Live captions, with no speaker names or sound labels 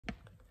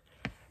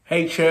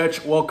Hey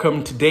church,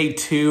 welcome to day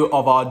 2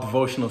 of our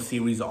devotional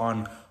series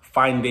on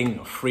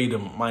finding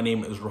freedom. My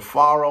name is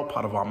Rufaro,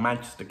 part of our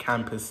Manchester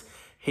campus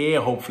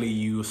here. Hopefully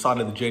you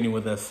started the journey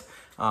with us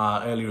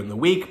earlier in the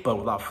week, but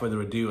without further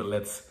ado,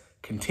 let's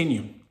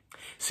continue.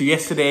 So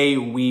yesterday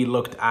we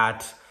looked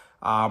at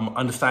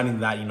understanding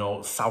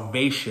that,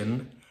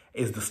 salvation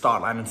is the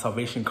start line, and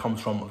salvation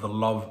comes from the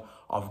love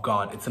of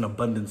God. It's an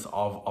abundance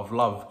of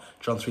love.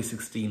 John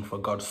 3:16, for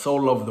God so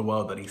loved the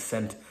world that he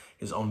sent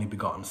his only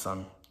begotten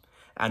son.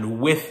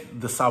 And with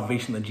the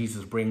salvation that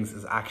Jesus brings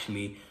is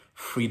actually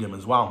freedom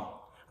as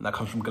well. And that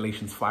comes from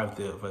Galatians 5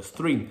 verse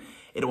 3.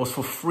 It was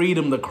for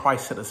freedom that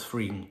Christ set us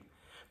free.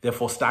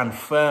 Therefore stand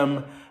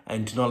firm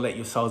and do not let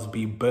yourselves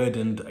be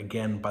burdened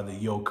again by the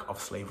yoke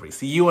of slavery.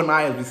 So you and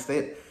I, as we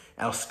sit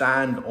or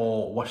stand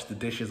or wash the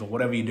dishes or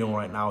whatever you're doing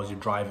right now as you're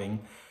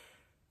driving,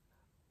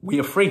 we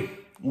are free.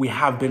 We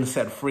have been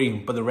set free.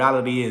 But the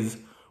reality is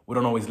we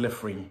don't always live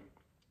free.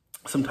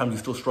 Sometimes we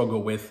still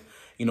struggle with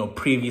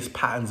previous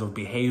patterns of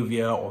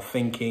behavior or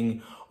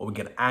thinking, or we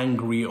get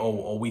angry,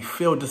 or we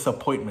feel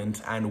disappointment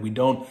and we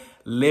don't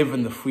live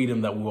in the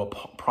freedom that we were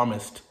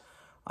promised.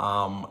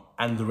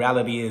 And the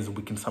reality is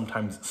we can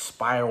sometimes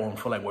spiral and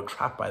feel like we're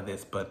trapped by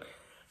this, but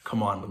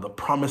come on, the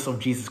promise of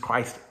Jesus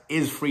Christ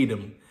is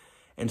freedom.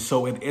 And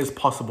so it is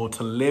possible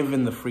to live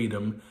in the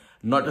freedom,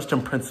 not just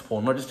in principle,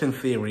 not just in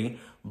theory,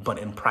 but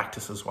in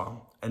practice as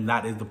well. And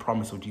that is the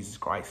promise of Jesus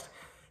Christ.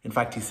 In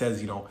fact, he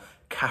says,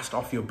 cast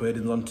off your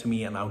burdens onto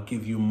me and I'll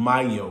give you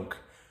my yoke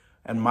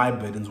and my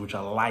burdens, which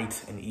are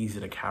light and easy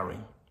to carry.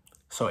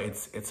 So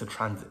it's a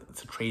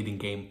trading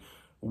game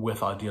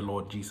with our dear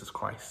Lord Jesus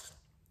Christ.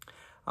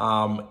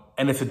 And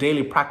it's a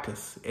daily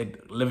practice.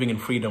 Living in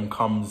freedom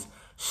comes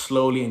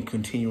slowly and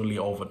continually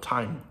over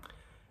time.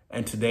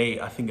 And today,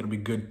 I think it'll be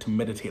good to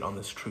meditate on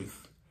this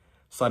truth,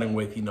 starting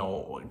with,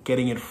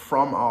 getting it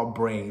from our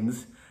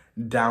brains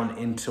down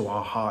into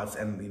our hearts.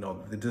 And,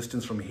 the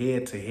distance from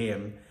here to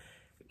here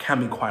can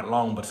be quite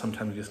long, but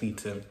sometimes you just need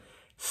to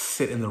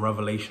sit in the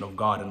revelation of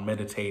God and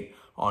meditate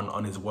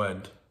on his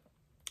word.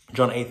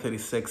 John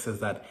 8:36 says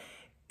that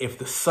if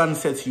the Son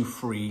sets you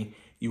free,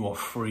 you are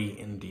free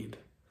indeed.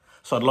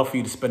 So I'd love for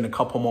you to spend a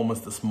couple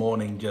moments this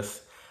morning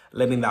just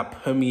letting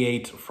that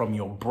permeate from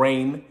your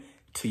brain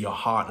to your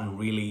heart and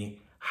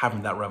really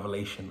having that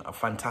revelation. A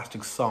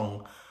fantastic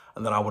song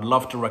that I would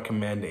love to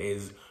recommend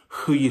is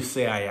Who You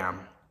Say I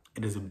Am.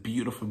 It is a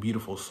beautiful,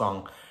 beautiful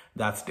song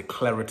that's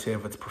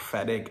declarative, it's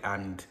prophetic,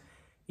 and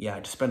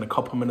just spend a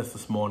couple minutes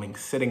this morning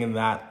sitting in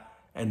that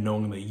and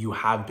knowing that you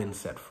have been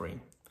set free.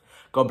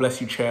 God bless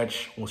you,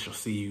 church. We shall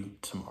see you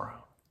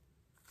tomorrow.